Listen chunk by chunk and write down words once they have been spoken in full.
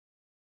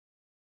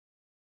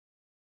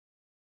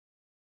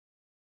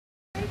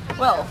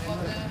Well,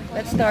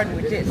 let's start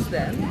with this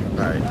then.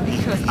 Alright.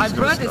 Because I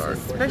brought this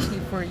especially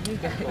for you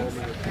guys.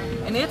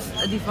 And it's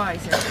a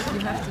device. And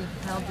you have to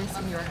hold this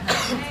in your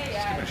hand.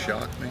 It's gonna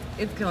shock me.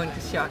 It's going to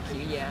shock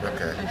you, yeah.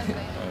 Okay.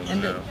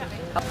 And no.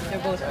 They're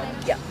both on.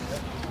 Yeah.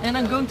 And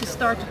I'm going to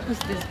start to push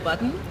this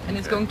button, and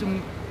it's going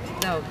to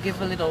give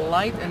a little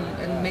light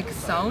and make a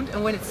sound.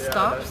 And when it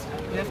stops,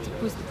 you have to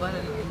push the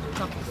button on the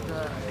top of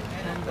the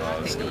handle.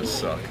 Oh, this is gonna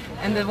suck.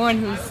 And the one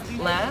who's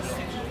last,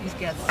 he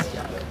gets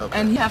shocked. Okay.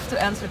 And you have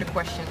to answer the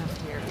question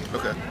here.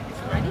 Okay.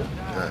 Ready?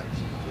 Alright.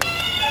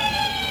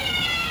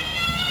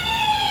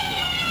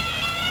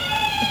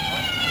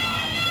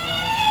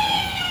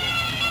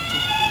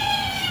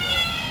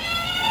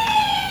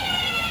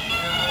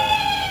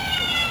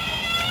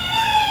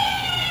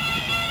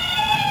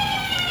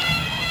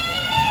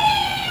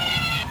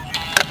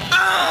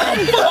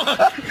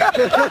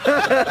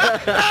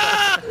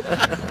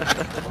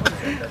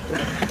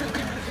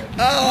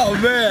 Oh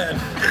man!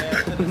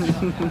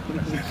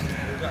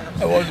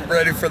 I wasn't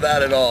ready for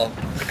that at all.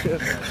 You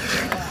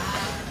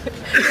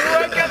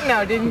woke up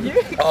now, didn't you?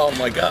 Oh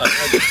my god,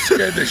 that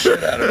scared the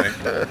shit out of me.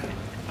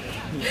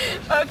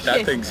 Okay.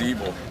 That thing's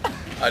evil.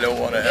 I don't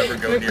want to ever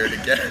go near it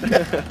again.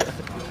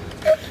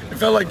 It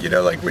felt like, you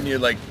know, like when you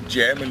like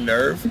jam a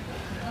nerve?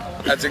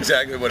 That's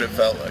exactly what it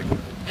felt like.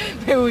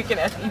 Maybe we can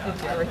ask Ethan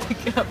Jarrett to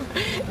come.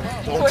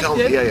 Don't tell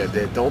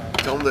him, don't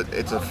tell him that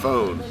it's a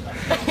phone.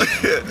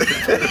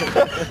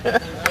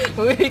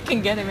 We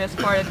can get him as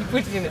far as he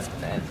puts it in his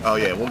pants. Oh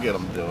yeah, we'll get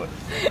him to do it.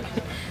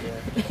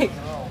 I think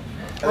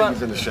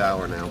he's in the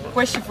shower now. But.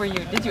 Question for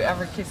you: did you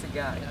ever kiss a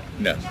guy?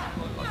 No.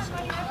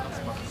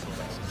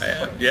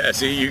 Yeah,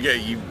 see, you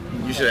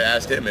should have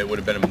asked him. It would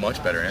have been a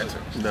much better answer.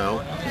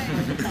 No.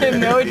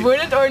 No, it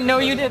wouldn't, or no,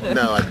 you didn't.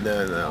 No,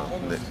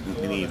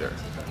 neither.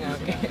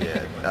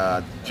 Okay.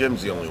 Yeah,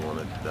 Jim's the only one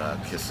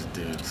that kisses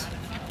dudes.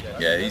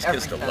 Yeah, he's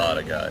kissed a lot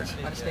of guys.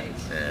 On stage.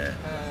 Yeah.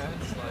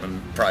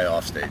 And probably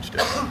off stage too.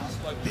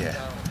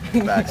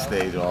 Yeah.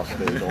 Backstage, off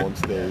stage, on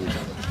stage.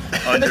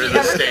 Under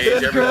the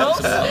stage, every once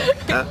in a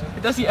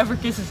while. Does he ever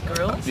kiss his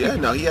girls? Yeah,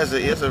 no, he has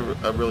a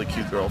really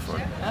cute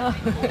girlfriend. Oh.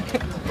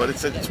 But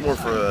it's more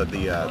for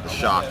the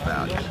shock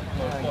value.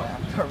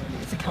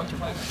 It's a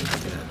counterpoint.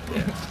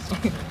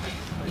 Yeah.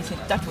 He's in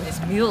touch with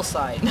his mule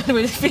side, not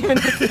with his feminine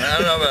side. I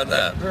don't know about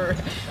that.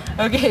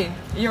 Okay,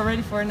 you're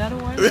ready for another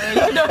one?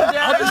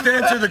 I'll just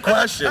answer the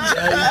questions.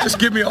 Just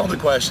give me all the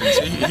questions.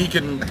 He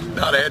can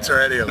not answer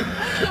any of them.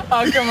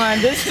 Oh, come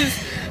on. This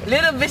is a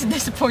little bit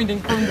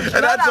disappointing from the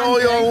And that's all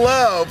on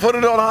low. Put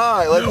it on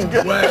high. Let's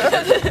go.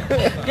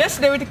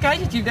 Yesterday with the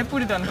Kaiserchief, they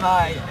put it on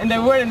high, and they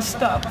wouldn't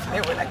stop.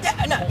 They were like,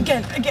 yeah, no,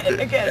 again.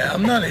 Yeah,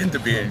 I'm not into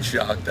being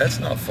shocked. That's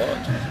not fun.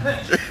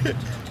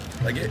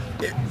 Like,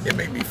 it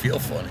made me feel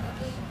funny.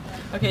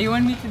 Okay, you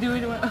want me to do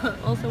it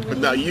also with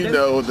No, you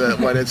know that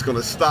when it's going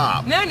to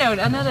stop. No, not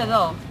at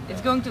all.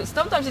 It's going to,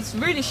 sometimes it's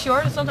really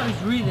short, and sometimes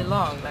it's really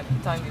long, like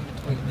the time in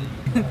between.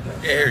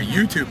 Yeah, here,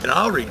 YouTube, and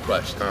I'll read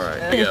questions. All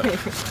right. Here you go.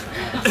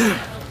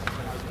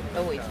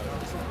 Oh, wait.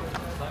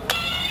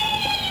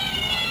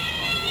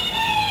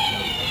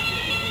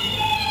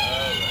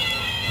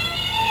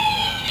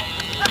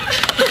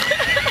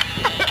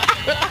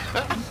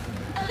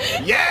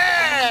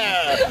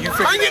 Yeah!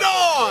 Bring it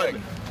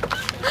on!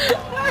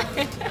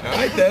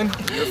 Alright then,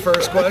 your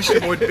first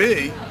question would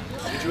be,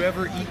 did you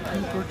ever eat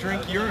poop or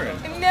drink urine?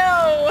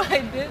 No, I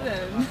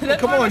didn't. Well,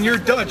 come on, you're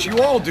Dutch,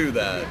 you all do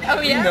that. Oh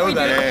yeah? You know we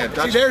that.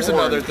 Yeah, See, there's porn.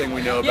 another thing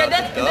we know about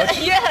the Dutch.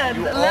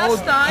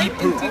 Last time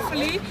in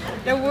Tivoli,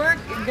 there were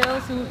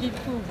girls who eat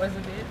poop,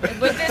 wasn't it? It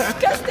was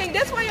disgusting,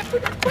 that's why I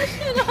put that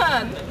question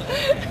on.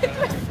 It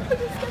was so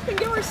disgusting,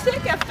 they were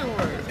sick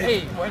afterwards.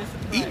 Hey, what is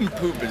it? Eating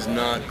poop is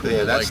not cool.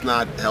 Yeah, that's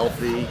like, not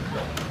healthy.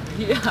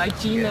 Yeah,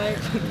 hygiene.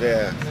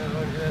 Yeah.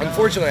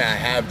 Unfortunately, I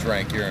have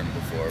drank urine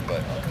before,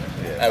 but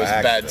that was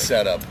a bad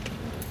setup.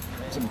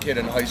 Some kid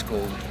in high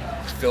school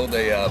filled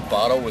a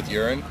bottle with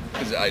urine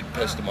because I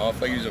pissed him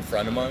off. Like, he was a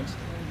friend of mine,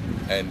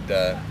 and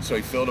so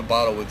he filled a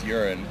bottle with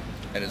urine,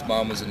 and his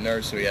mom was a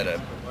nurse, so he had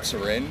a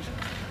syringe.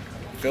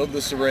 Filled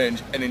the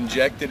syringe and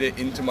injected it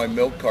into my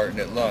milk carton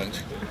at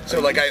lunch. So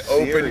like I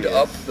opened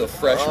up the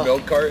fresh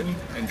milk carton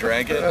and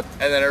drank it, and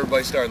then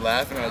everybody started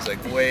laughing. I was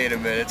like, wait a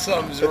minute,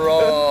 something's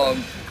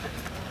wrong.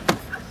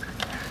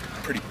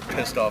 Pretty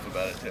pissed off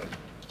about it too.